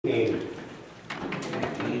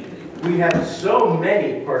We have so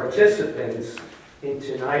many participants in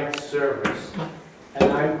tonight's service,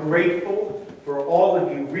 and I'm grateful for all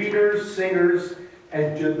of you readers, singers,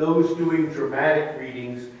 and to those doing dramatic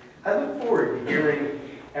readings. I look forward to hearing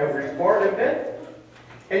every part of it.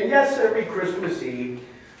 And yes, every Christmas Eve,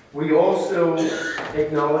 we also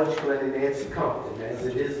acknowledge Glenn and Nancy Compton, as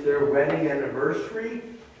it is their wedding anniversary.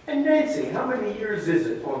 And Nancy, how many years is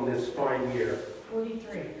it on this fine year?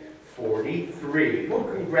 43. 43. Well,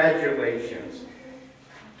 congratulations.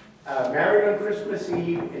 Married on Christmas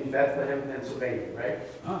Eve in Bethlehem, Pennsylvania, right?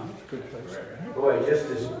 Oh, that's a good place. Boy, just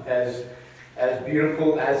as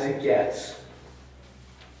beautiful as it gets.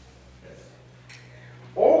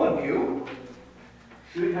 All of you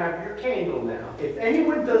should have your candle now. If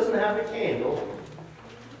anyone doesn't have a candle,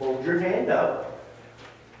 hold your hand up,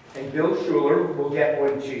 and Bill Schuler will get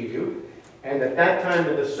one to you. And at that time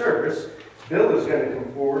of the service, Bill is going to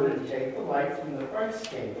come forward and take the light from the Christ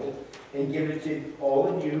candle and give it to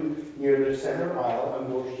all of you near the center aisle,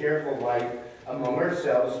 and we'll share the light among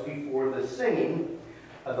ourselves before the singing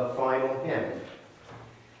of the final hymn.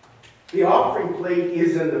 The offering plate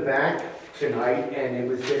is in the back tonight, and it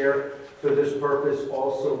was there for this purpose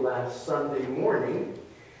also last Sunday morning.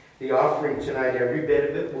 The offering tonight, every bit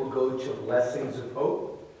of it will go to Blessings of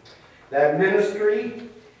Hope. That ministry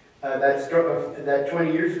that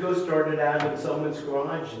 20 years ago started out in someone's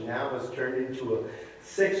garage and now has turned into a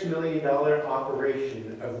 $6 million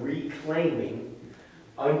operation of reclaiming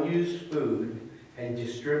unused food and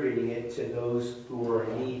distributing it to those who are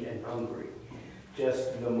in need and hungry.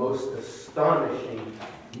 Just the most astonishing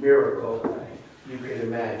miracle you could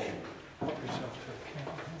imagine.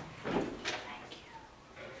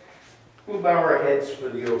 We'll bow our heads for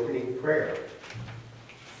the opening prayer.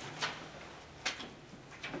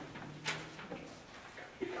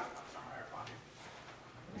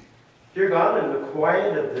 Dear God, in the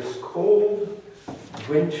quiet of this cold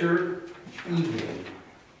winter evening,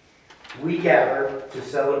 we gather to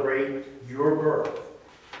celebrate your birth,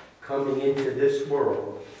 coming into this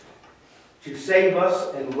world, to save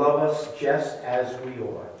us and love us just as we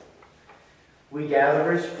are. We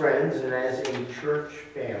gather as friends and as a church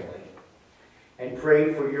family, and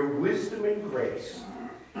pray for your wisdom and grace,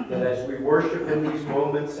 that as we worship in these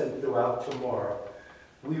moments and throughout tomorrow,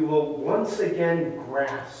 we will once again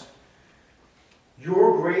grasp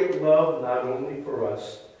your great love, not only for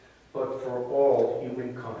us, but for all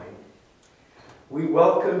humankind. We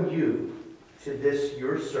welcome you to this,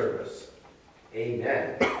 your service.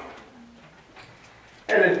 Amen.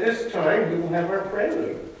 And at this time, we will have our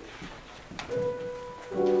prelude.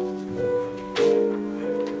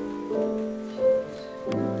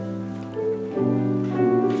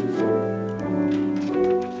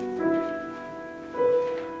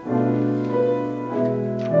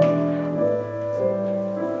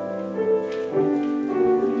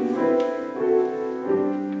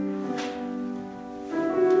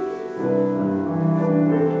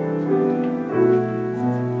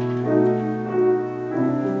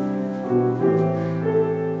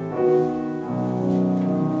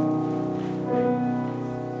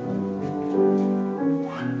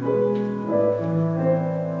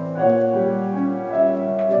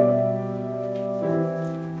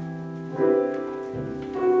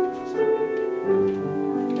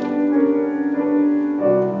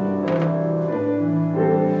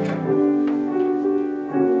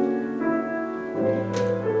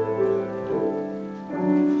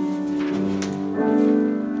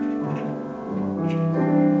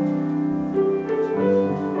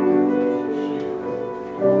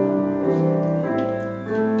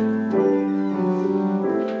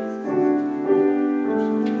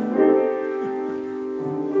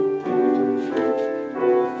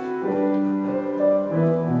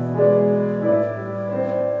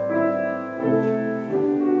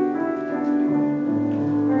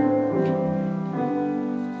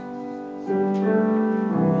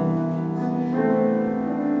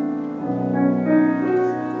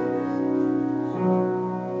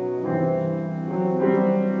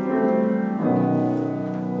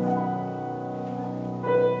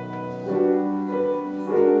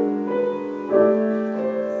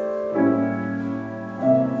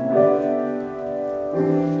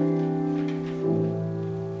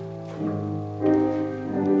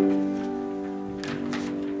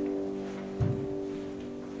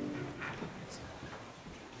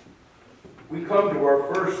 We come to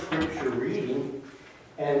our first scripture reading,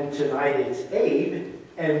 and tonight it's Abe.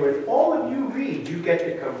 And when all of you read, you get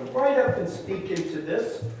to come right up and speak into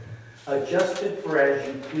this, adjusted for as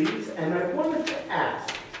you please. And I wanted to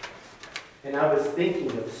ask, and I was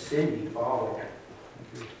thinking of Cindy following.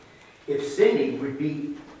 If Cindy would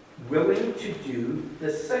be willing to do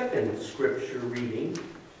the second scripture reading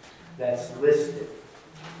that's listed?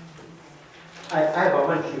 I have a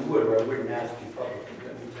hunch you would, or I wouldn't ask you publicly,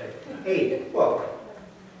 let me say. Ada, welcome.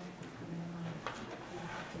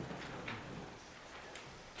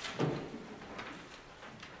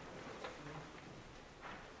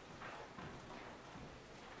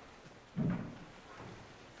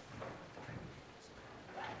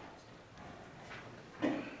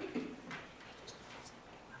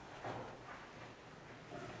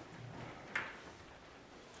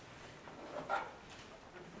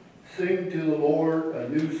 Sing to the Lord a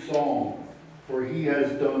new song, for he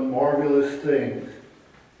has done marvelous things.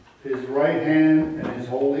 His right hand and his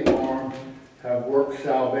holy arm have worked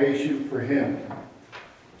salvation for him.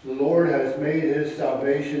 The Lord has made his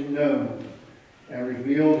salvation known and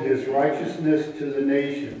revealed his righteousness to the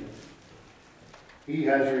nations. He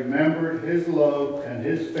has remembered his love and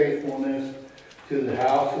his faithfulness to the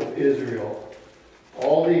house of Israel.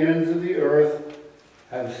 All the ends of the earth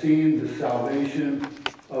have seen the salvation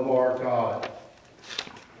of our God.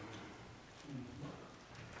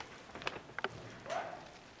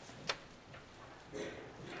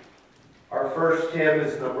 Our first hymn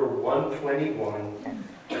is number 121,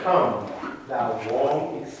 Come, Thou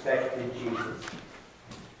Long Expected Jesus.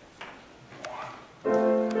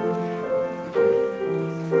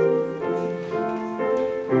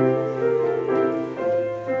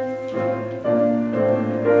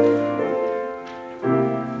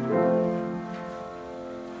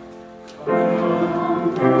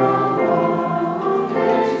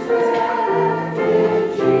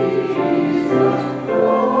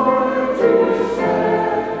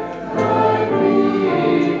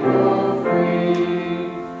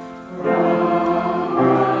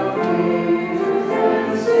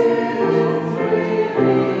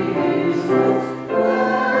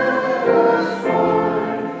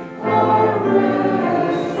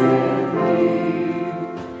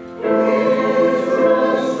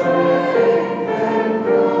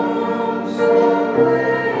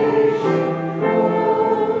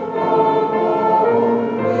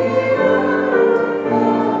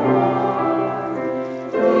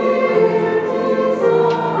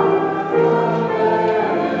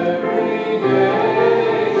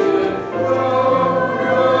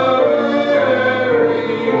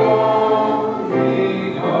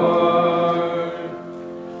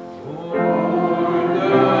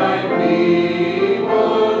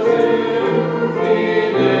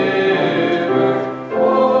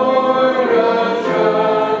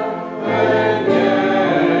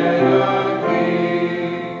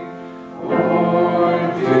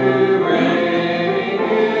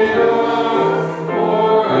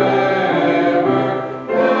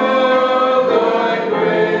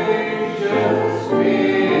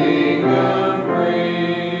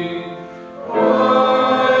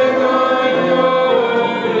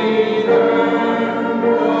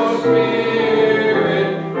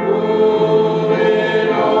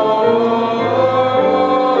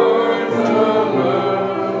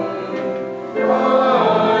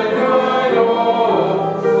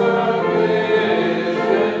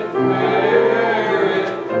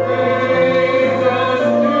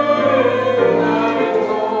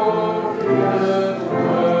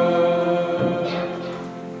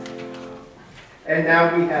 And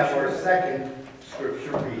now we have our second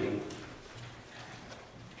scripture reading.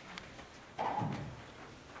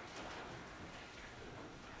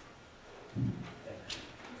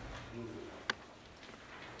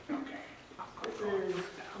 This is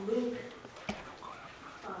Luke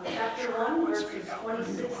chapter 1, verses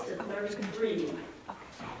 26 to 33.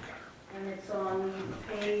 And it's on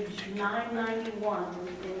page 991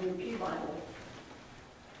 in the Pew Bible.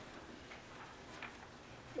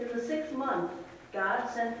 In the 6th month, God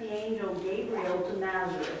sent the angel Gabriel to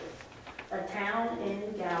Nazareth, a town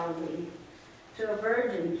in Galilee, to a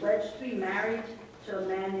virgin pledged to be married to a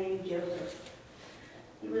man named Joseph.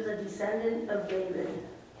 He was a descendant of David.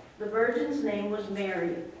 The virgin's name was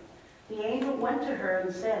Mary. The angel went to her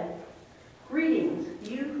and said, "Greetings,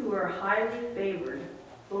 you who are highly favored.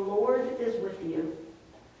 The Lord is with you."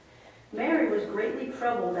 Mary was greatly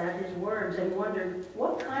troubled at his words and wondered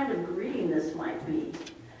what kind of greeting this might be.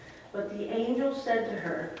 But the angel said to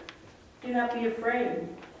her, "Do not be afraid.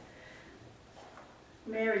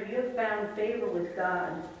 Mary, you have found favor with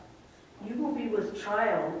God. You will be with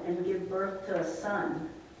child and give birth to a son,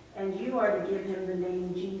 and you are to give him the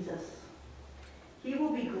name Jesus. He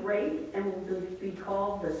will be great and will be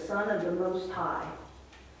called the Son of the Most High.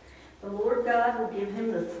 The Lord God will give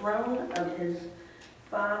him the throne of his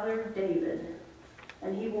father David.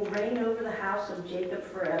 and he will reign over the house of Jacob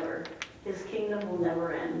forever. His kingdom will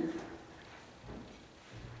never end.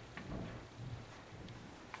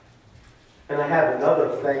 And I have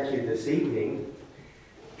another thank you this evening.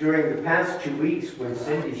 During the past 2 weeks when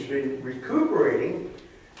Cindy's been recuperating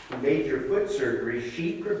from major foot surgery,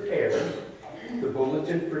 she prepared the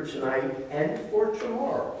bulletin for tonight and for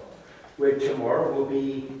tomorrow, where tomorrow will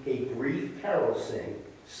be a brief carol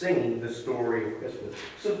singing the story of Christmas.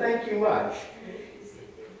 So thank you much.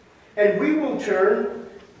 And we will turn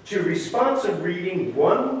to responsive reading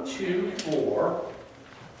 1, 2, 4.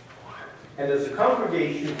 And as a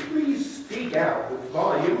congregation, please speak out with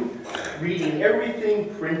volume, reading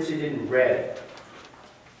everything printed in red.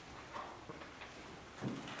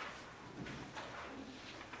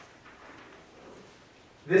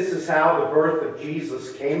 This is how the birth of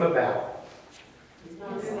Jesus came about.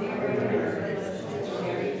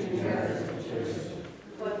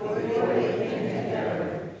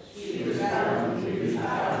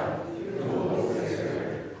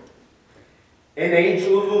 An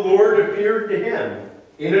angel of the Lord appeared to him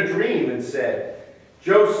in a dream and said,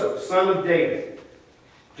 "Joseph, son of David,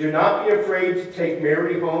 do not be afraid to take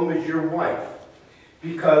Mary home as your wife,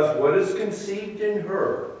 because what is conceived in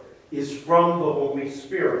her is from the Holy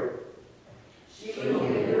Spirit. She will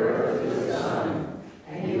give birth to a son,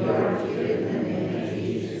 and you are to give him the name of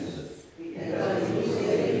Jesus, because he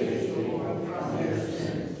saves the world from their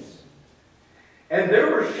sins." And there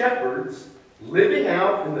were shepherds living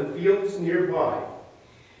out in the fields nearby,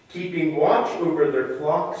 keeping watch over their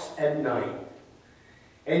flocks at night.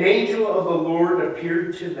 An angel of the Lord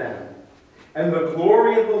appeared to them, and the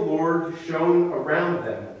glory of the Lord shone around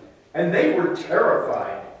them, and they were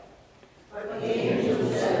terrified. But the angel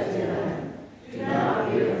said to them, "Do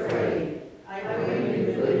not be afraid. I bring you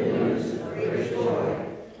good news of great joy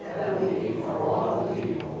that will be for all the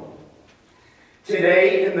people.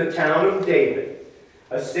 Today in the town of David,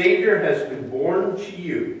 a Savior has been born to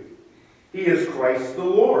you. He is Christ the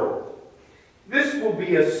Lord. This will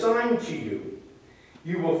be a sign to you.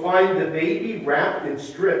 You will find the baby wrapped in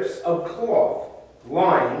strips of cloth,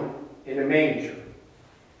 lying in a manger."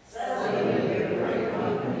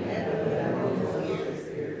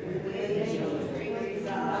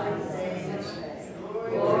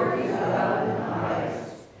 Glory to God in the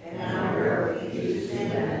highest, and on earth peace to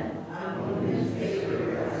men on whom his favor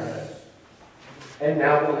rests. And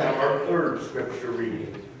now we'll have our third scripture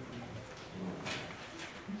reading.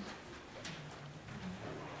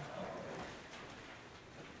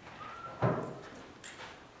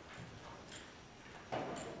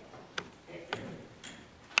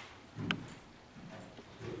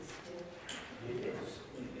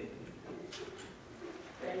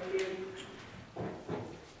 Thank you.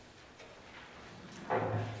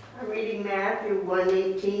 I'm reading Matthew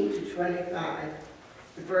 1:18 to 25,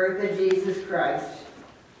 the birth of Jesus Christ.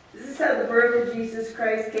 This is how the birth of Jesus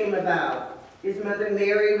Christ came about. His mother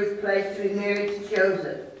Mary was pledged to be married to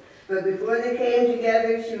Joseph, but before they came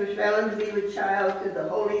together, she was found to be with child through the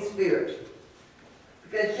Holy Spirit.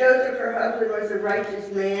 Because Joseph, her husband, was a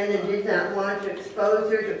righteous man and did not want to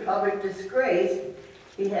expose her to public disgrace,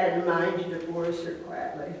 he had in mind to divorce her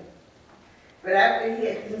quietly. But after he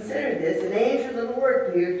had considered this, an angel of the Lord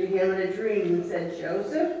appeared to him in a dream and said,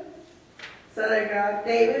 "Joseph, son of God,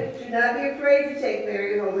 David, do not be afraid to take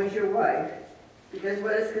Mary home as your wife, because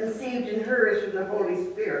what is conceived in her is from the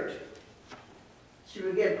Holy Spirit. She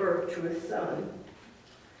will give birth to a son,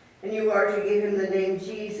 and you are to give him the name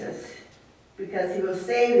Jesus, because he will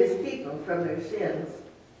save his people from their sins."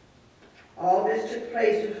 All this took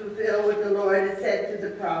place to fulfill what the Lord had said to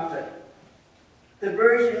the prophet. "The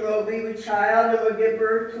virgin will be with child and will give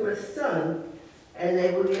birth to a son, and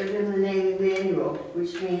they will give him the name Emmanuel,"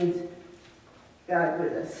 which means God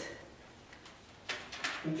with us.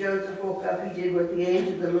 When Joseph woke up, he did what the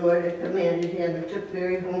angel of the Lord had commanded him and took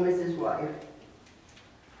Mary home as his wife.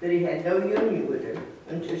 But he had no union with her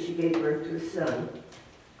until she gave birth to a son,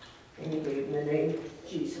 and he gave him the name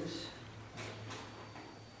Jesus.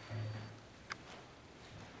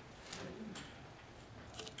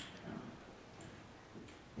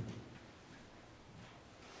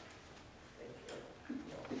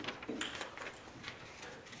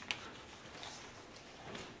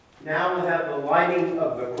 Now we'll have the lighting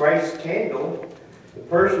of the Christ candle. The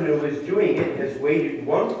person who is doing it has waited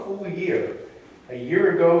 1 full year. A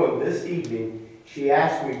year ago on this evening, she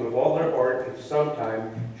asked me with all her heart if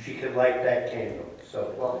sometime she could light that candle.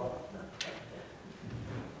 So, welcome.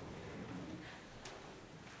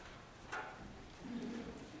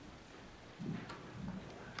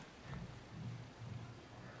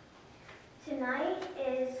 Tonight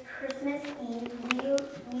is Christmas Eve.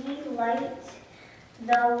 We light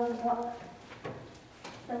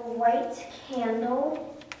white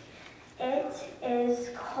candle. It is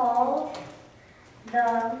called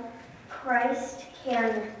the Christ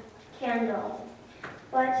candle.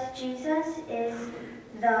 But Jesus is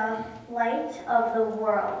the light of the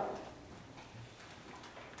world.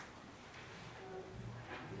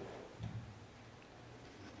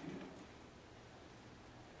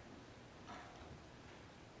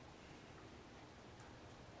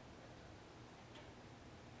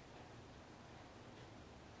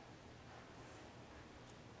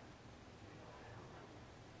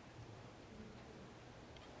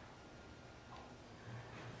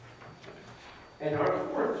 And our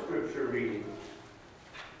fourth scripture reading.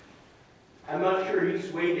 I'm not sure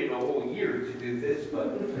he's waited a whole year to do this,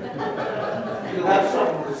 but he'll have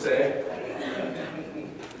something to say.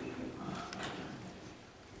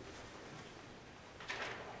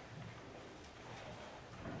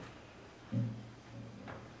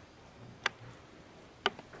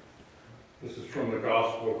 This is from the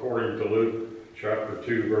Gospel according to Luke, chapter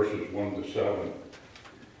 2, verses 1 to 7.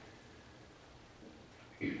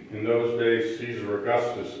 In those days, Caesar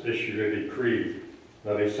Augustus issued a decree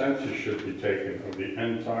that a census should be taken of the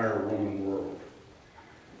entire Roman world.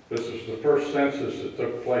 This is the first census that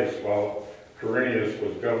took place while Quirinius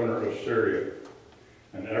was governor of Syria,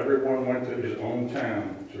 and everyone went to his own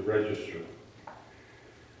town to register.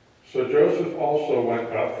 So Joseph also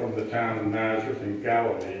went up from the town of Nazareth in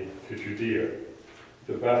Galilee to Judea,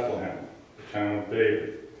 to Bethlehem, the town of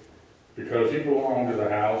David, because he belonged to the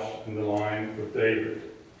house and the line of David.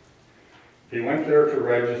 He went there to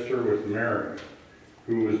register with Mary,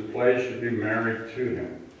 who was pledged to be married to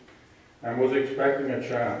him, and was expecting a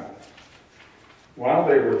child. While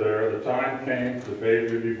they were there, the time came for the baby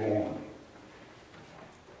to be born.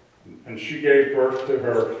 And she gave birth to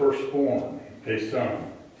her firstborn, a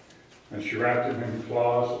son. And she wrapped him in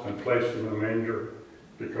cloths and placed him in a manger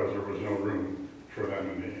because there was no room for them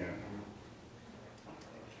in the inn.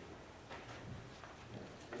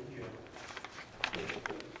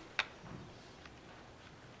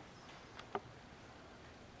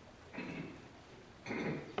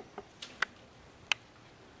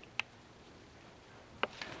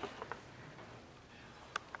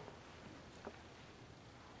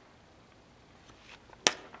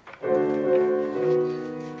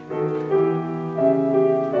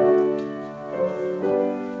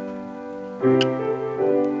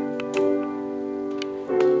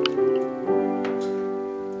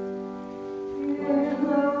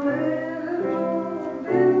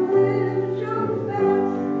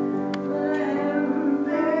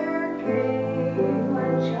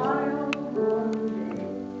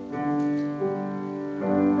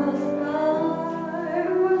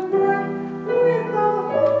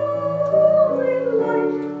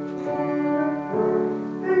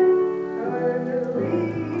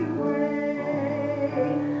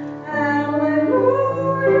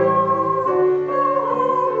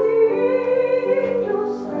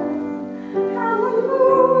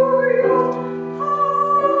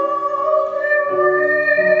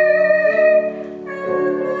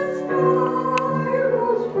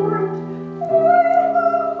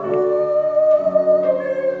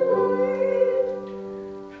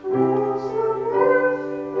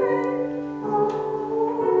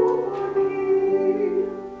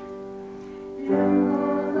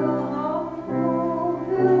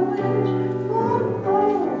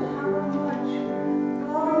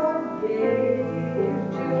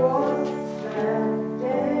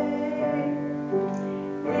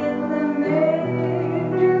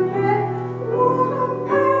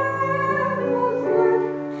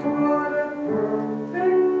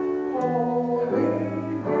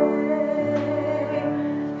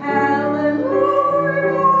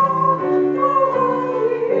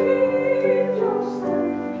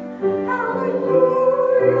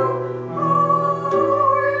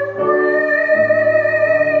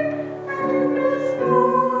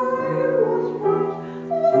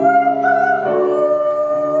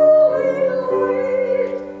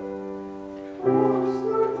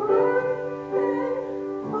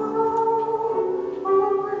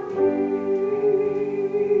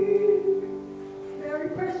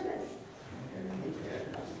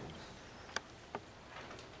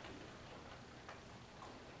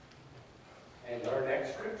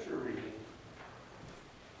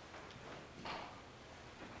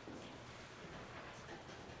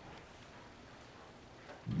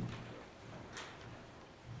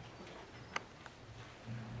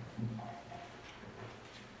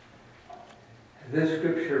 This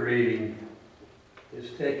scripture reading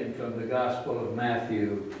is taken from the Gospel of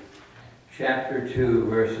Matthew, chapter 2,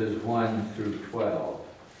 verses 1 through 12.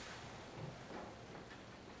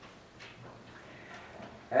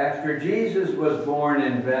 After Jesus was born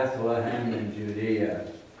in Bethlehem in Judea,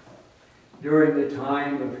 during the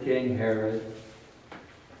time of King Herod,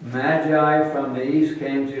 Magi from the east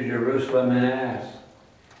came to Jerusalem and asked,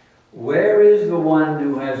 "Where is the one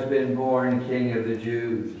who has been born King of the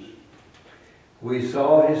Jews? We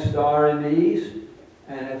saw his star in the east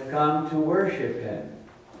and have come to worship him."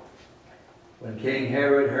 When King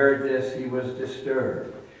Herod heard this, he was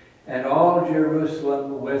disturbed, and all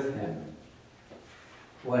Jerusalem with him.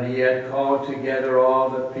 When he had called together all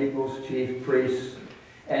the people's chief priests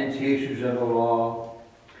and teachers of the law,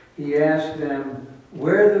 he asked them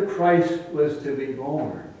where the Christ was to be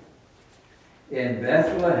born. "In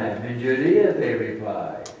Bethlehem, in Judea," they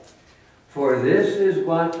replied, "for this is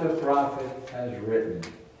what the prophet has written.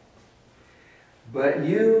 But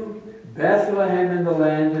you, Bethlehem in the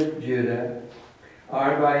land of Judah,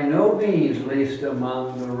 are by no means least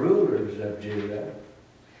among the rulers of Judah.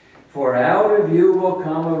 For out of you will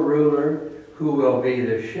come a ruler who will be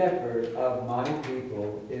the shepherd of my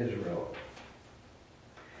people Israel."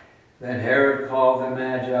 Then Herod called the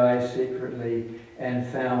Magi secretly and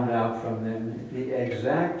found out from them the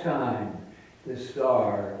exact time the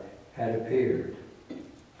star had appeared.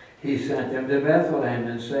 He sent them to Bethlehem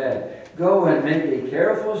and said, "Go and make a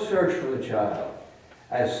careful search for the child.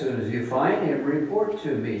 As soon as you find him, report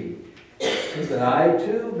to me, so that I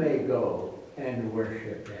too may go and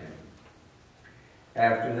worship him."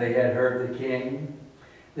 After they had heard the king,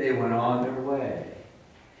 they went on their way.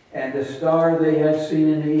 And the star they had seen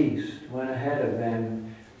in the east went ahead of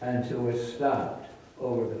them until it stopped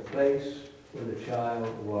over the place where the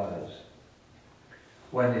child was.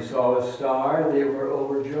 When they saw the star, they were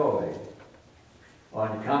overjoyed.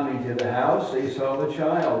 On coming to the house, they saw the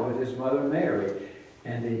child with his mother Mary,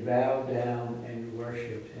 and they bowed down and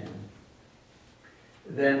worshipped him.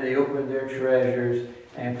 Then they opened their treasures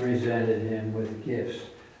and presented him with gifts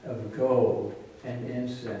of gold and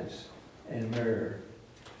incense and myrrh.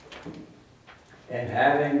 And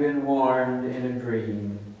having been warned in a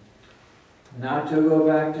dream not to go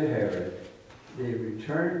back to Herod, they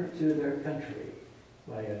returned to their country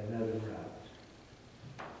by another route.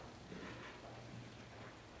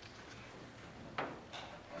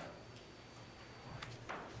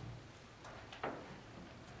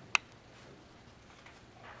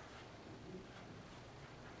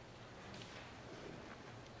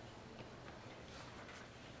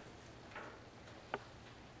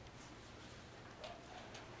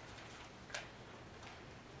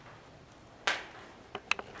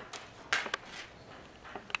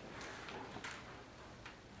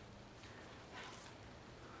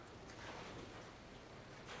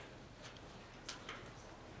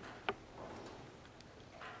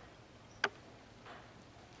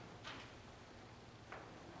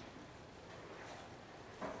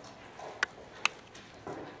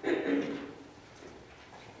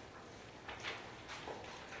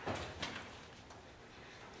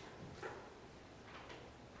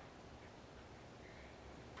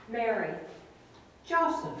 Mary,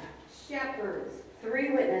 Joseph, shepherds,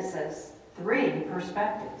 3 witnesses, 3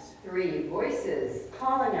 perspectives, 3 voices,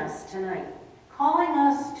 calling us tonight, calling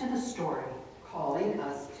us to the story, calling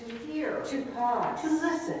us to hear, to pause, to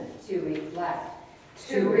listen, to reflect,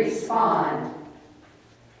 to respond.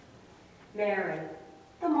 Mary,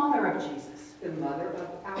 the mother of Jesus, the mother of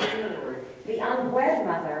our Lord, the unwed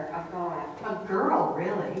mother of God, a girl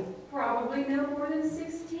really, probably no more than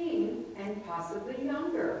 16 and possibly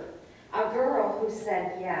younger, a girl who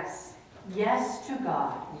said yes, yes to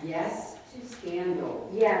God, yes to scandal,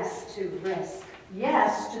 yes to risk,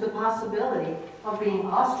 Yes to the possibility of being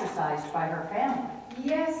ostracized by her family.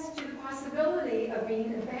 Yes to the possibility of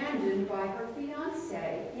being abandoned by her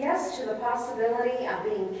fiancé. Yes to the possibility of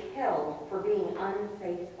being killed for being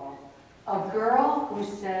unfaithful. A girl who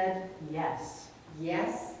said yes.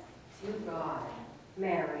 Yes to God.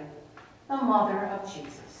 Mary, The mother of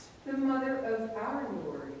Jesus. The mother of our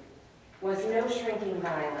Lord. was no shrinking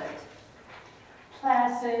violet.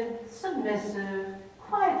 Placid, submissive,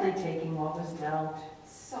 quietly taking what was dealt.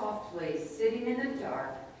 Softly sitting in the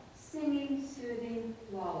dark, singing soothing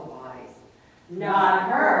lullabies. Not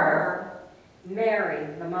her. Mary,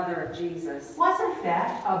 the mother of Jesus, Was in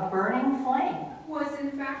fact a burning flame. Was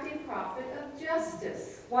in fact a prophet of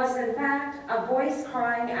justice. was in fact a voice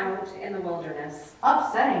crying out in the wilderness.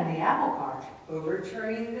 Upsetting the apple cart.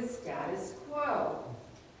 Overturning the status quo.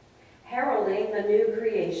 Heralding the new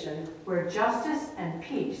creation. Where justice and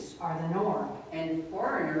peace are the norm. And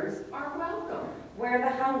foreigners are welcome. Where the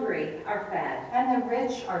hungry are fed. And the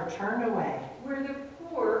rich are turned away. Where the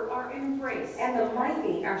poor are embraced. And the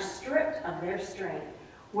mighty are stripped of their strength.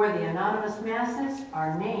 where the anonymous masses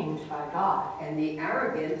are named by God. And the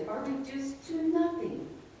arrogant are reduced to nothing.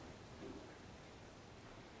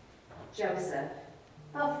 Joseph,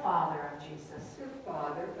 The father of Jesus. The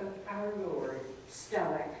father of our Lord,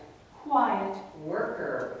 stoic, Quiet.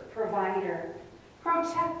 worker, provider,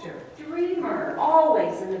 Protector. dreamer,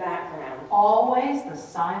 always in the background. Always the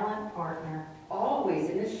silent partner. always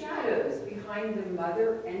in the shadows behind the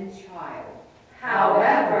mother and child.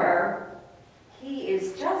 However, he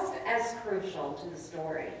is just as crucial to the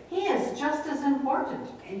story. He is just as important.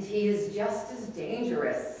 And he is just as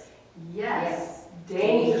dangerous. Yes,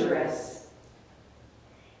 dangerous.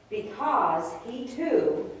 Because he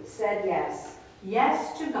too said yes.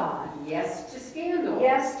 Yes to God. Yes to scandal.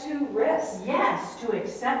 Yes to risk. Yes to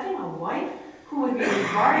accepting a wife who would be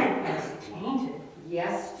regarded as tainted.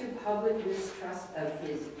 Yes to public mistrust of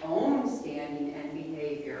his own standing and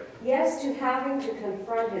behavior. Yes to having to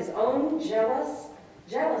confront his own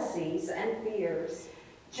jealousies and fears.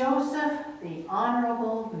 Joseph, the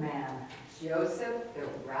honorable man. Joseph, the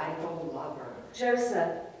radical lover.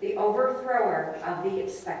 Joseph, the overthrower of the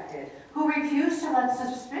expected. Who refused to let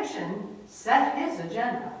suspicion set his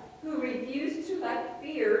agenda. Who refused to let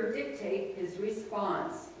fear dictate his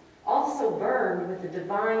response. Also burned with the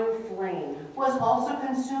divine flame. Was also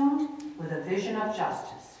consumed with a vision of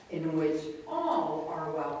justice. In which all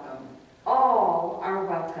are welcome. All are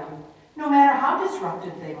welcome. No matter how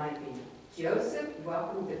disruptive they might be. Joseph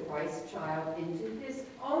welcomed the Christ child into his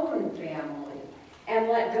own family. And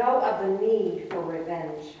let go of the need for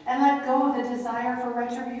revenge. And let go of the desire for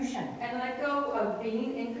retribution. And let go of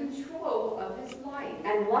being in control of his life.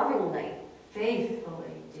 And lovingly, Faithfully.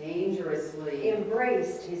 Dangerously.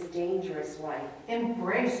 embraced his dangerous wife.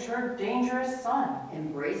 Embraced her dangerous son.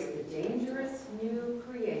 Embrace the dangerous new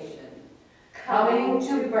creation. Coming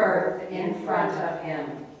to birth in front of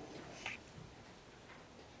him.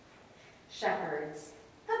 Shepherds,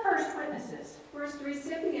 The first witnesses. First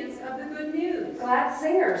recipients of the good news. glad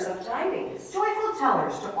singers of tidings. Joyful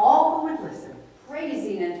tellers to all who would listen.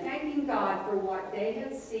 Praising and thanking God for what they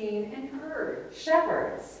had seen and heard.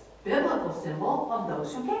 Shepherds, Biblical symbol of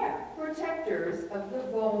those who care. Protectors of the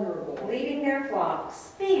vulnerable. leading their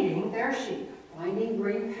flocks. Feeding their sheep. Finding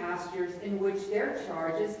green pastures in which their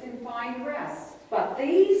charges can find rest. But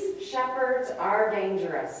these shepherds are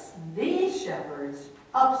dangerous. These shepherds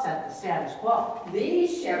upset the status quo.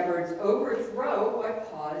 These shepherds overthrow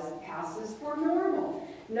what passes for normal.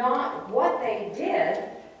 Not what they did,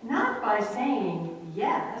 Not by saying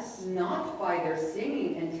yes. Not by their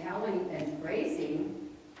singing and telling and praising.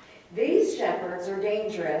 these shepherds are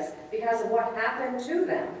dangerous because of what happened to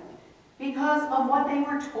them. Because of what they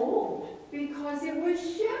were told. Because it was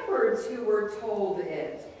shepherds who were told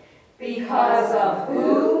it. Because of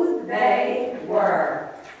who they were.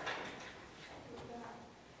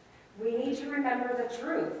 We need to remember the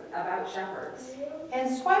truth about shepherds.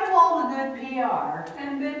 In spite of all the good PR,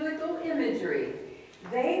 And biblical imagery.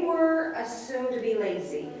 They were assumed to be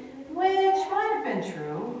lazy, which might have been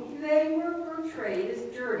true, They were portrayed as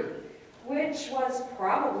dirty. which was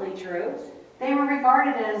probably true. they were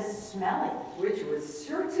regarded as smelly. Which was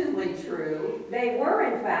certainly true. They were,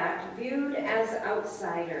 in fact, viewed as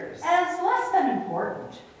outsiders. As less than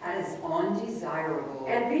important. As undesirable.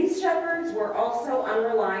 And these shepherds were also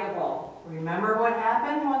unreliable. Remember what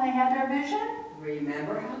happened when they had their vision?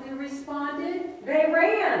 Remember how they responded? They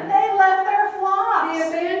ran. They left their They flocks.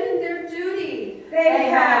 abandoned their duty. They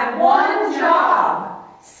had one job.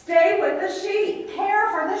 Stay with the sheep. Care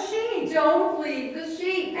for the sheep. Don't leave the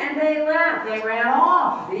sheep. And they left. They ran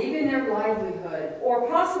off. Leaving their livelihood. Or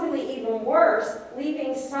possibly even worse,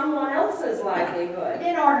 leaving someone else's livelihood.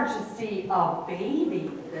 In order to see a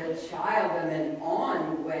baby. The child of an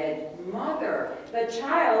unwed mother. The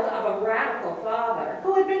child of a radical father.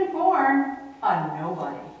 Who had been born a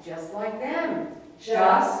nobody. Just like them.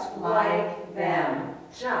 Just like them.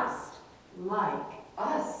 Just Like.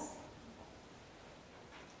 Us.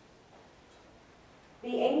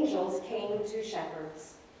 the angels came to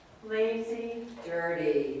shepherds. Lazy.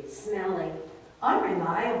 Dirty. Smelly.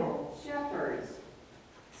 Unreliable. Shepherds.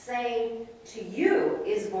 Saying, to you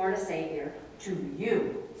is born a Savior. To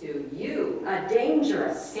you. To you. A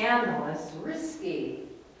dangerous Scandalous. Risky.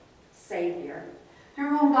 Savior.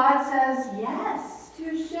 Through whom God says yes.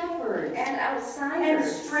 To shepherds. And And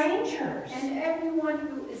outsiders. strangers. And everyone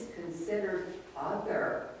who is considered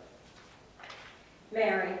other.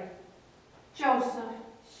 Mary. Joseph.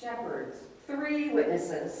 Shepherds. 3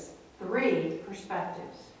 witnesses. 3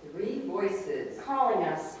 perspectives. 3 voices. Calling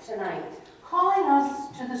us tonight. Calling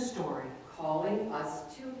us to the story. Calling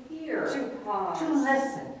us to hear. To pause. To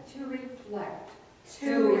listen. To reflect.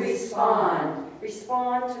 To respond.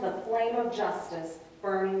 Respond to the flame of justice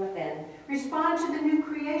burning within. Respond to the new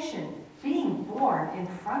creation being born in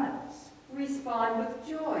front of us. Respond with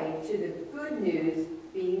joy to the good news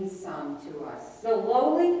being sung to us. The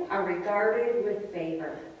lowly are regarded with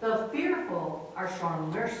favor. The fearful are shown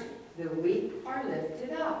mercy. The weak are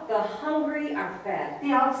lifted up, The hungry are fed.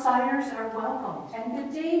 The outsiders are welcomed. and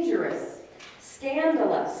the dangerous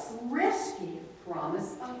Scandalous Risky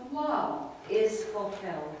promise of love. is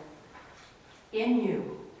fulfilled. in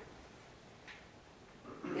you.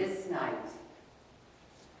 This night.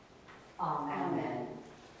 Amen. Amen.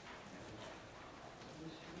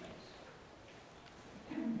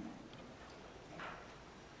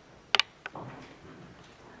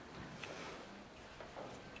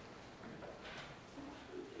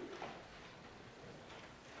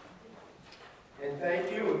 And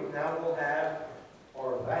thank you, and now we'll have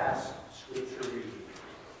our last scripture reading.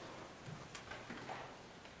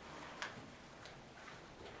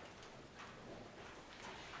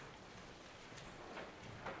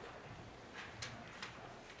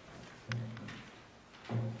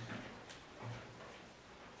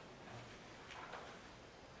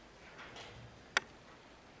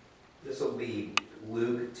 This will be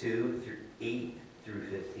Luke 2 through 8 through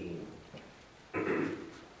 15.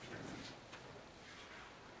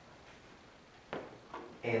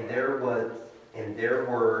 And there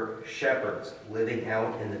were shepherds living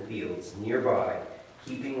out in the fields nearby,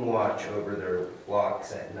 keeping watch over their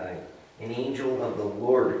flocks at night. An angel of the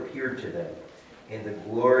Lord appeared to them, and the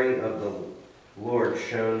glory of the Lord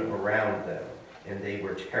shone around them, and they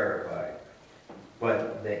were terrified.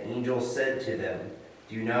 But the angel said to them,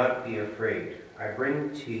 "Do not be afraid. I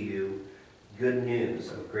bring to you good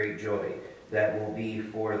news of great joy that will be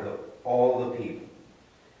for all the people.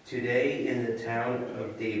 Today in the town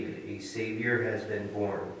of David a Savior has been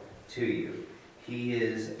born to you. He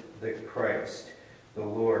is the Christ, the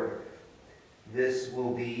Lord. This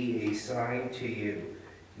will be a sign to you.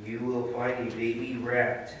 You will find a baby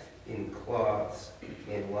wrapped in cloths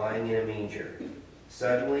and lying in a manger."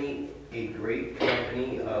 Suddenly a great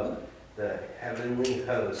company of the heavenly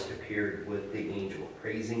host appeared with the angel,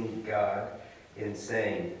 praising God and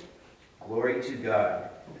saying, "Glory to God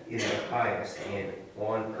in the highest, and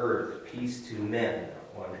on earth peace to men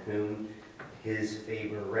on whom his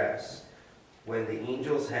favor rests." When the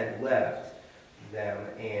angels had left them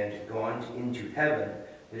and gone into heaven,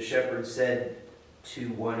 the shepherds said to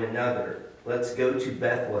one another, "Let's go to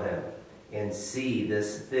Bethlehem and see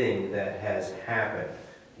this thing that has happened,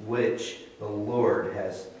 which the Lord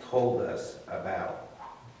has told us about."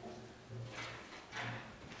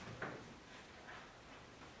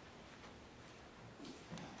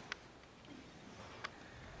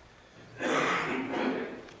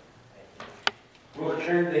 We'll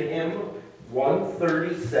turn to hymn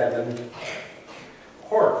 137.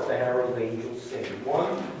 Hark the herald angels sing.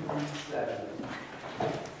 137.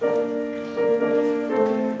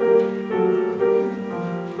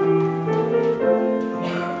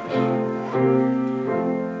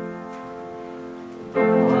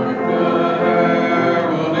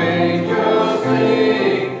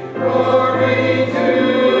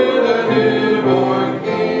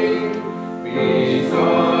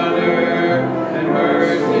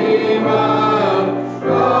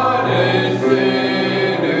 God is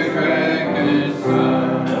in the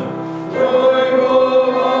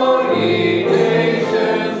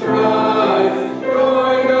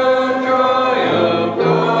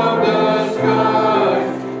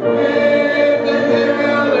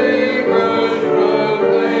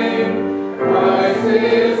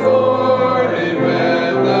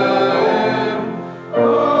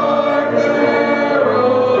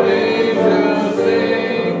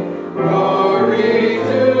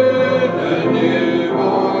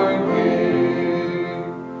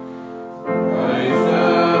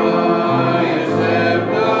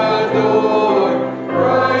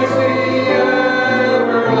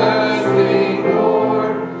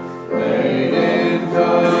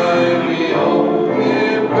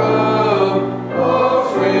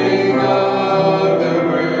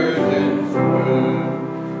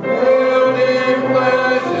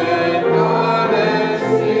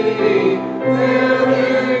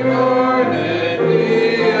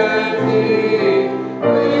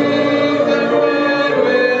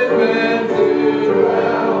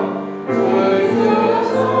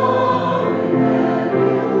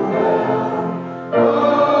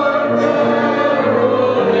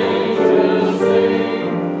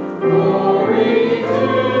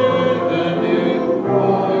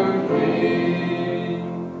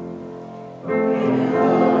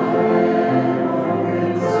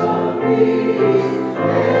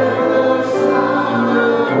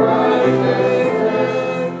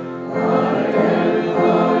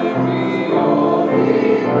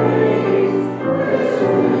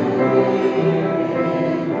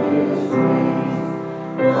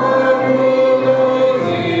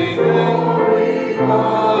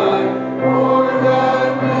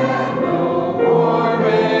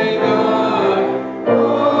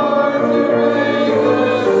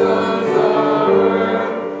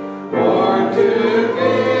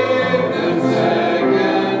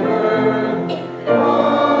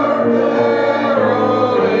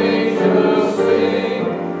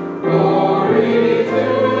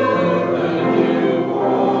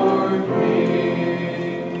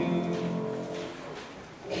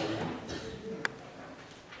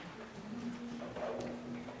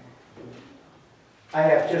I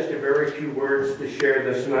have just a very few words to share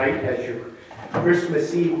this night as your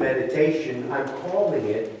Christmas Eve meditation. I'm calling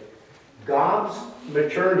it God's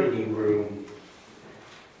Maternity Room.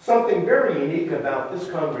 Something very unique about this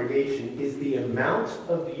congregation is the amount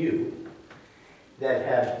of you that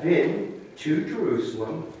have been to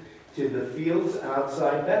Jerusalem, to the fields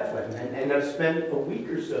outside Bethlehem, and have spent a week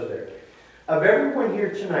or so there. Of everyone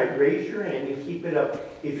here tonight, raise your hand and keep it up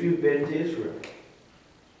if you've been to Israel.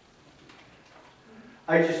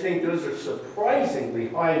 I just think those are surprisingly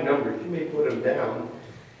high numbers. You may put them down.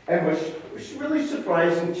 And what's really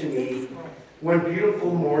surprising to me, one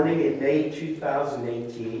beautiful morning in May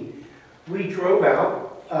 2018, we drove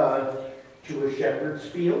out to a shepherd's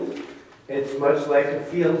field. It's much like a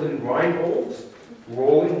field in Reinholds,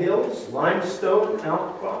 rolling hills, limestone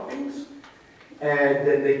outcroppings. And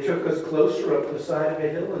then they took us closer up the side of a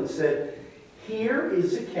hill and said, here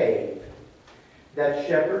is a cave that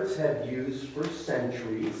shepherds have used for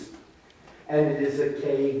centuries, and it is a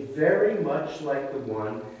cave very much like the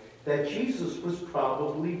one that Jesus was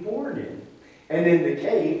probably born in. And in the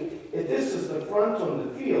cave, if this is the front on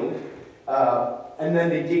the field, and then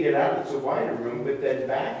they dig it out, it's a wider room, but then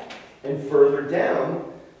back and further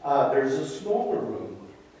down, there's a smaller room.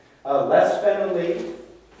 Less ventilated,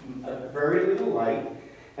 very little light,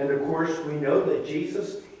 and of course we know that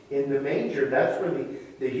Jesus in the manger, that's where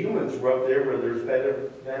the humans were up there where there's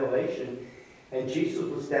better ventilation, and Jesus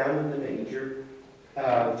was down in the manger,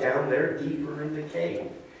 down there deeper in the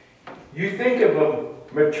cave. You think of a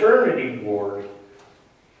maternity ward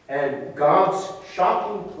and God's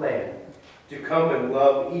shocking plan to come and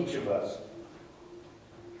love each of us.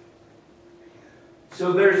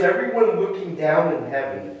 So there's everyone looking down in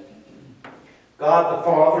heaven. God the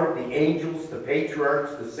Father, the angels, the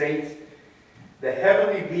patriarchs, the saints, the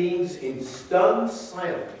heavenly beings in stunned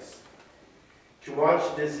silence to watch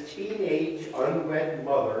this teenage unwed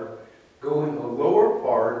mother go in the lower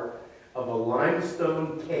part of a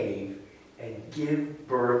limestone cave and give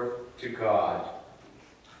birth to God.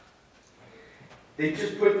 They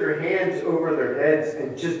just put their hands over their heads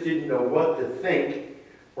and just didn't know what to think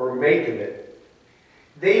or make of it.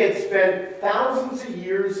 They had spent thousands of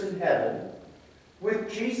years in heaven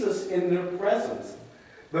with Jesus in their presence,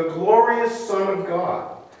 the glorious Son of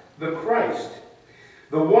God, the Christ,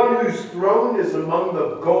 the one whose throne is among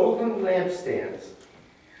the golden lampstands,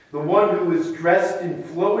 the one who is dressed in a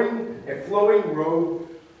flowing robe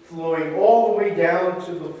flowing all the way down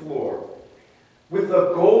to the floor, with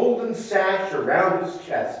a golden sash around his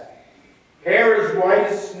chest, hair as white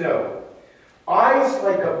as snow, eyes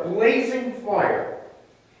like a blazing fire.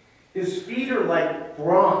 His feet are like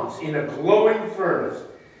bronze in a glowing furnace.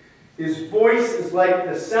 His voice is like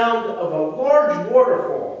the sound of a large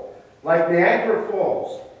waterfall, like Niagara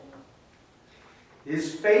Falls.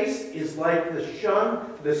 His face is like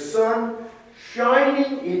the sun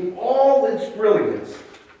shining in all its brilliance.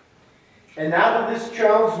 And out of this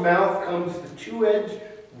child's mouth comes the two-edged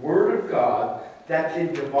word of God that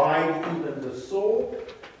can divide even the soul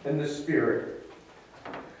and the spirit.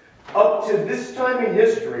 Up to this time in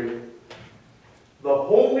history, the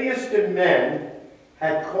holiest of men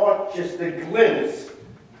had caught just a glimpse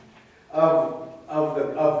of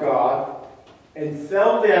God and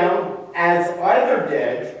fell down as either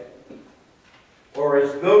dead or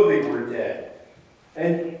as though they were dead,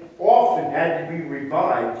 and often had to be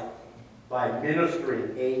revived by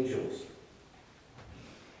ministering angels.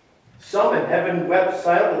 Some in heaven wept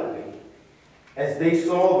silently as they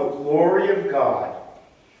saw the glory of God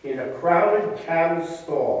in a crowded cattle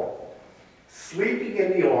stall, sleeping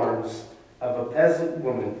in the arms of a peasant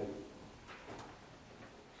woman.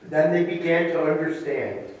 Then they began to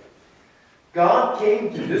understand. God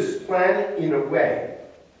came to this planet in a way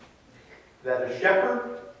that a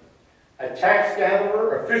shepherd, a tax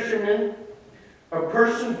gatherer, a fisherman, a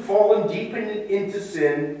person fallen deep into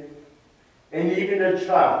sin, and even a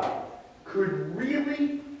child could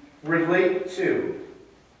really relate to.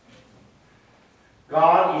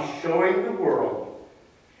 God is showing the world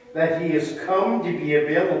that he has come to be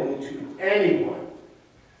available to anyone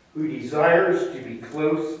who desires to be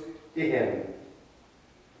close to him.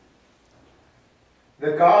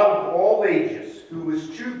 the God of all ages, who is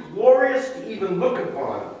too glorious to even look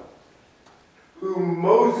upon, whom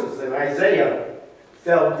Moses and Isaiah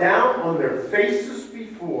fell down on their faces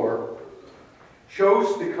before,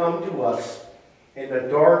 chose to come to us in a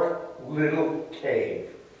dark little cave.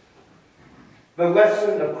 The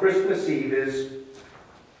lesson of Christmas Eve is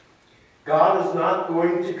God is not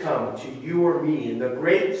going to come to you or me in the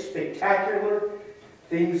great spectacular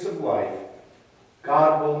things of life.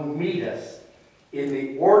 God will meet us in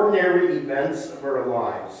the ordinary events of our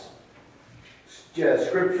lives.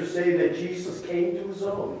 Scriptures say that Jesus came to his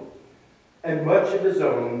own, and much of his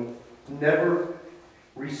own never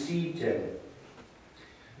received him.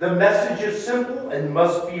 The message is simple and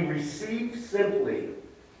must be received simply.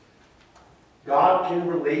 God can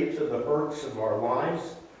relate to the hurts of our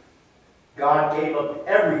lives. God gave up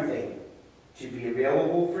everything to be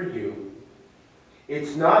available for you.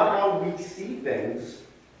 It's not how we see things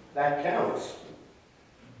that counts.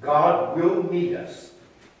 God will meet us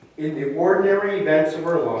in the ordinary events of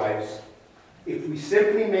our lives if we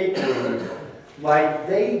simply make room like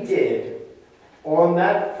they did on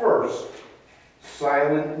that first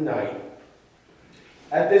silent night.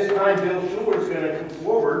 At this time, Bill Schuler is going to come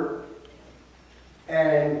forward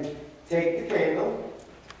and take the candle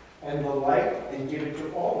and the light and give it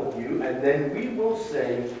to all of you, and then we will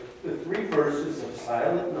sing the 3 verses of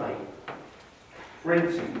Silent Night,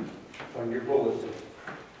 printed on your bulletin.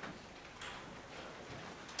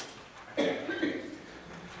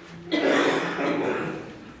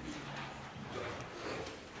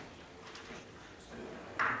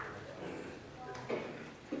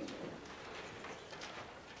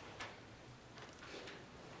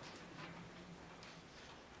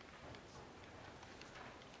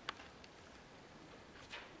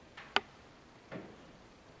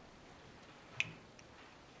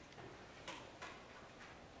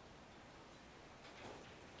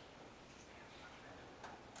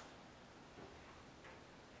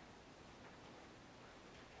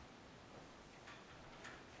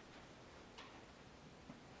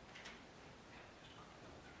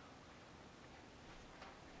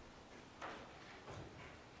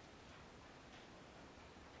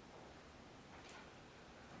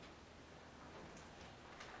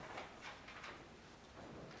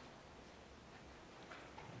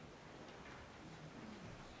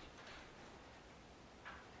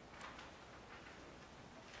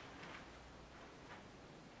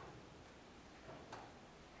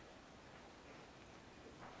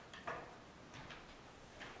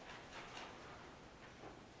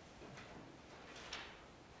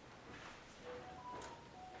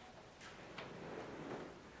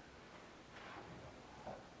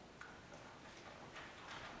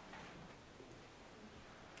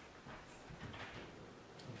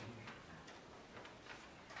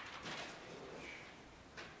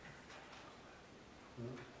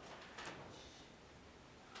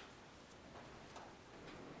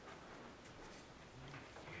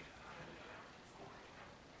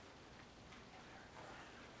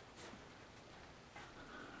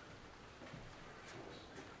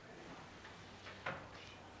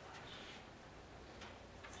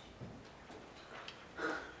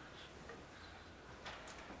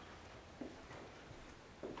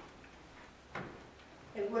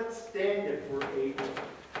 And let's stand if we're able.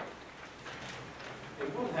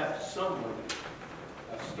 And we'll have someone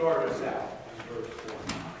start us out in verse 1.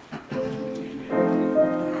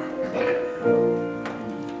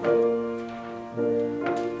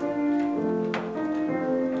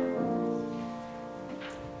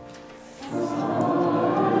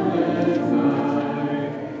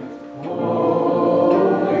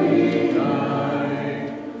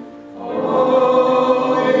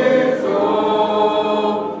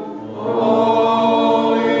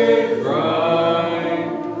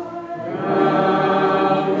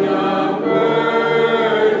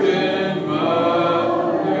 Bird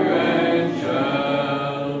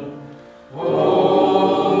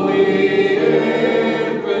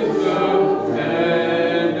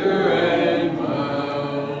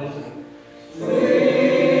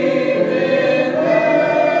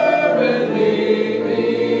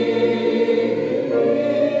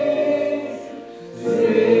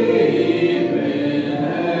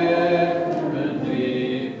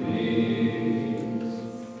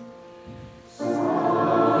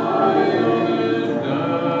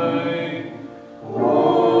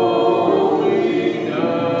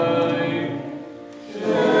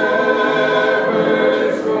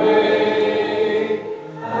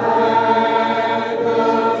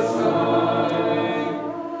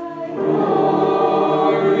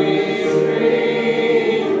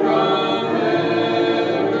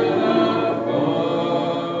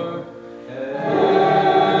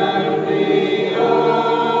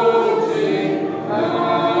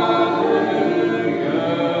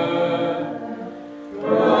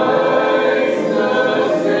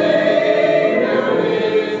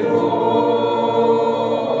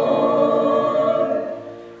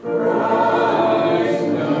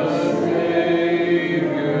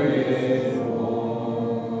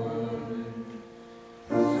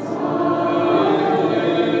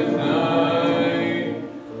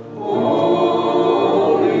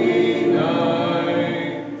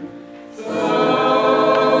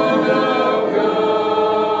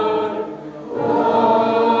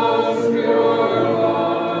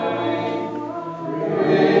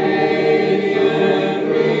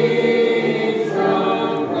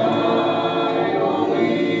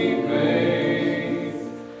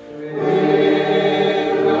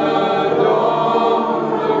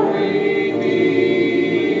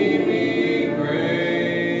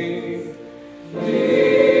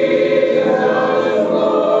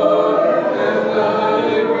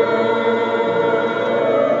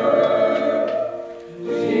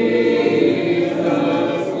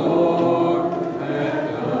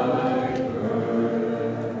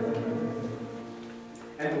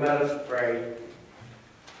let us pray.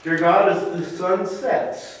 Dear God, as the sun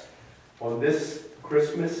sets on this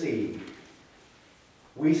Christmas Eve,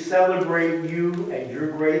 we celebrate you and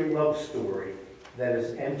your great love story that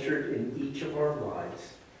is entered in each of our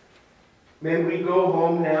lives. May we go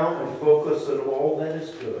home now and focus on all that is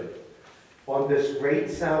good, on this great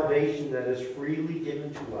salvation that is freely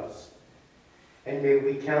given to us. And may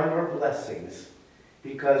we count our blessings,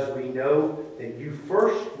 because we know that you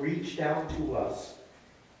first reached out to us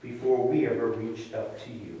before we ever reached up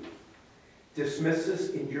to you. Dismiss us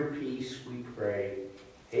in your peace, we pray.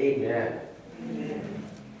 Amen. Amen.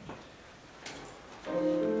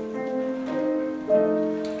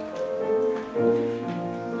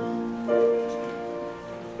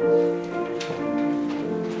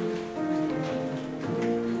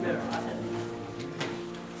 Better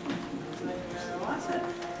watch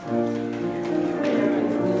it.